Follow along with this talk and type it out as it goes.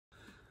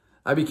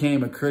I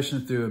became a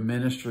Christian through a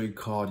ministry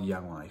called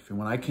Young Life. And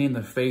when I came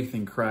to faith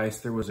in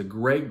Christ, there was a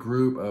great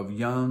group of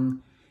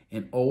young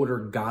and older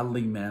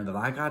godly men that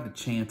I got the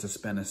chance to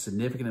spend a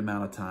significant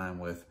amount of time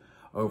with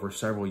over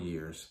several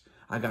years.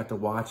 I got to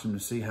watch them to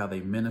see how they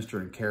minister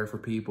and care for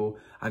people.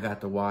 I got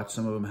to watch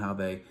some of them how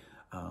they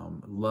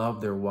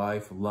love their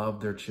wife,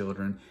 love their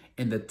children.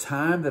 And the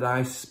time that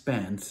I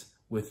spent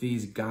with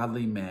these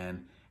godly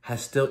men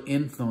has still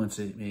influenced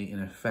me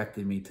and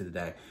affected me to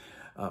today.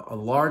 A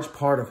large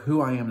part of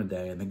who I am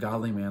today and the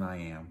godly man I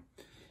am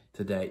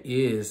today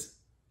is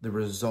the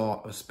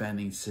result of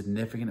spending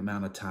significant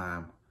amount of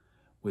time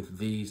with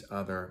these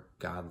other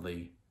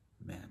godly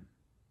men.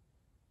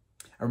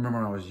 I remember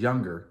when I was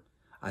younger,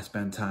 I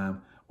spent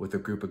time with a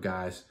group of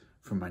guys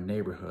from my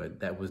neighborhood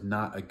that was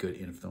not a good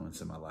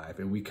influence in my life.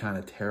 And we kind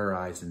of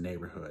terrorized the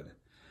neighborhood.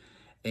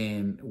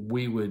 And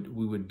we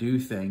would do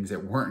things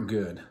that weren't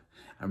good.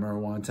 I remember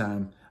one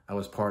time I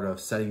was part of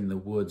setting the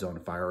woods on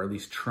fire, or at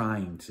least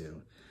trying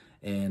to.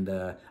 And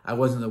I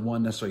wasn't the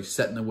one necessarily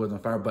setting the woods on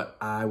fire, but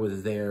I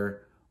was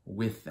there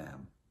with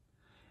them.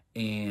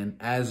 And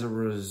as a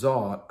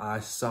result, I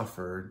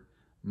suffered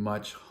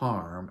much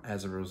harm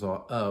as a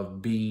result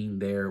of being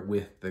there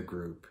with the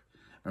group.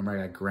 Remember,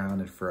 I got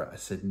grounded for a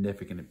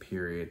significant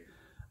period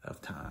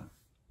of time.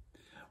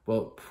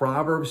 Well,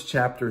 Proverbs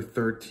chapter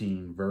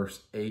 13,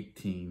 verse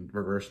 18,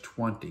 or verse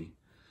 20.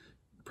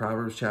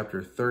 Proverbs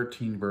chapter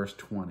 13, verse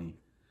 20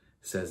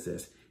 says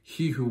this: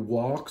 "He who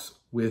walks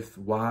with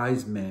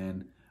wise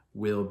men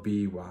will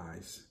be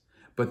wise,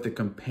 but the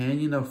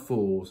companion of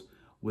fools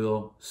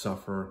will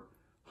suffer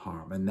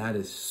harm." And that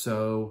is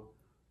so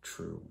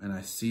true. And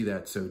I see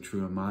that so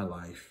true in my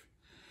life.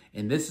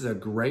 And this is a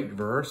great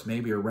verse,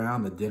 maybe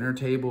around the dinner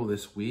table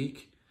this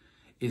week,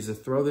 is to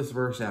throw this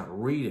verse out,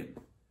 read it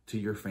to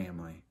your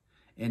family,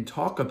 and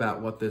talk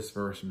about what this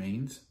verse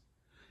means.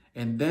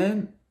 And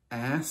then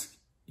ask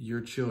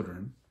your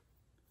children,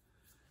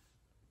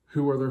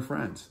 who are their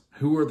friends?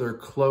 Who are their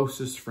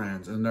closest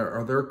friends? And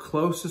are their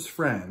closest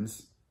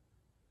friends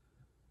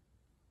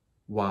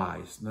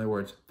wise? In other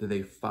words, do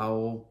they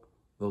follow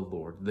the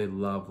Lord? Do they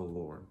love the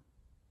Lord?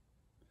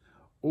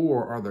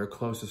 Or are their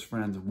closest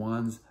friends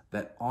ones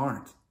that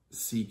aren't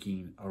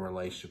seeking a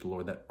relationship with the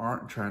Lord, that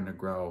aren't trying to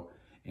grow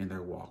in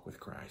their walk with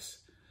Christ?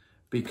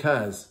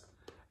 Because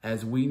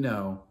as we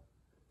know,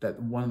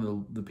 that one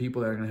of the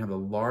people that are going to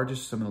have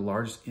some of the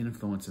largest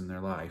influence in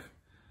their life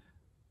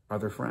are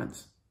their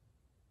friends.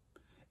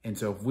 And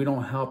so if we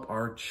don't help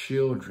our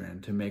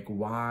children to make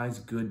wise,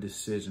 good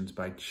decisions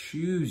by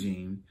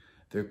choosing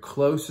their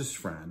closest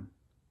friends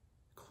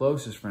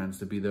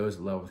to be those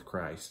that love with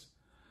Christ,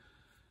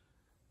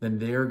 then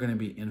they're going to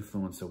be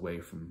influenced away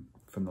from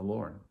the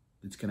Lord.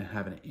 It's going to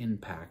have an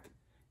impact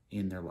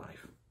in their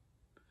life.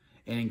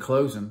 And in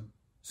closing,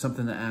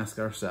 something to ask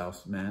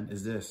ourselves, man,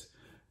 is this: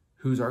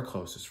 who's our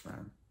closest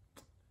friend?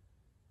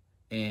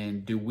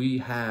 And do we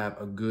have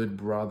a good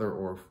brother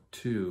or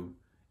two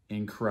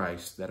in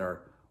Christ that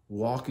are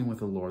walking with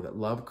the Lord, that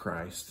love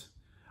Christ,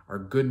 are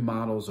good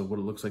models of what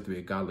it looks like to be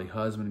a godly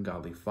husband,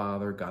 godly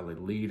father, godly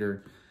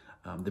leader,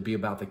 to be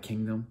about the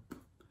kingdom?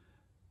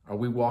 Are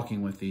we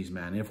walking with these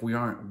men? If we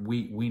aren't,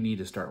 we need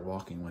to start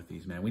walking with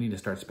these men. We need to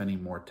start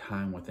spending more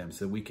time with them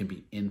so we can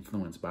be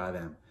influenced by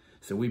them,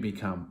 so we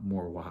become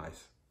more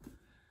wise.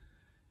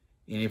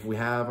 And if we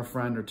have a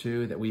friend or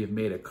two that we have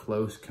made a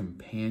close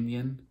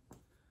companion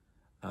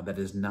that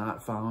is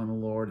not following the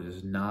Lord,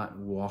 is not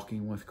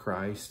walking with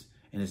Christ,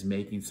 and is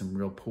making some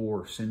real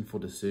poor, sinful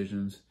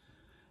decisions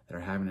that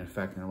are having an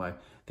effect in their life,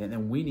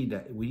 then we need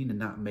to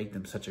not make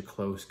them such a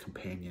close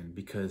companion,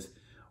 because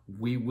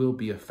we will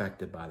be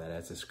affected by that,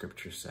 as the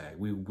scriptures say.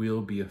 We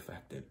will be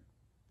affected.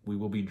 We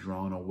will be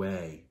drawn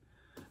away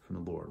from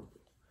the Lord.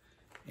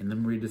 And let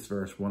me read this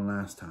verse one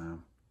last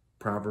time.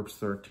 Proverbs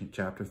 13,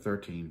 chapter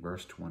 13,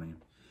 verse 20.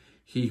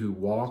 "He who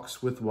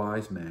walks with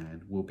wise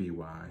men will be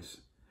wise,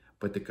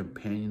 but the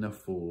companion of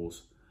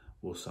fools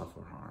will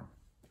suffer harm."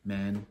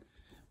 Men,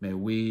 may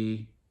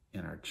we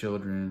and our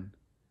children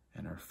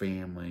and our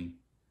family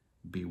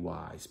be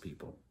wise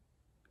people.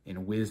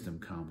 And wisdom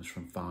comes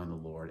from following the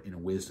Lord.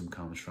 And wisdom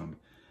comes from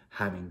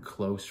having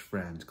close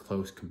friends,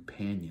 close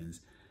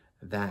companions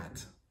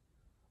that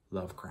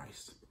love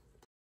Christ.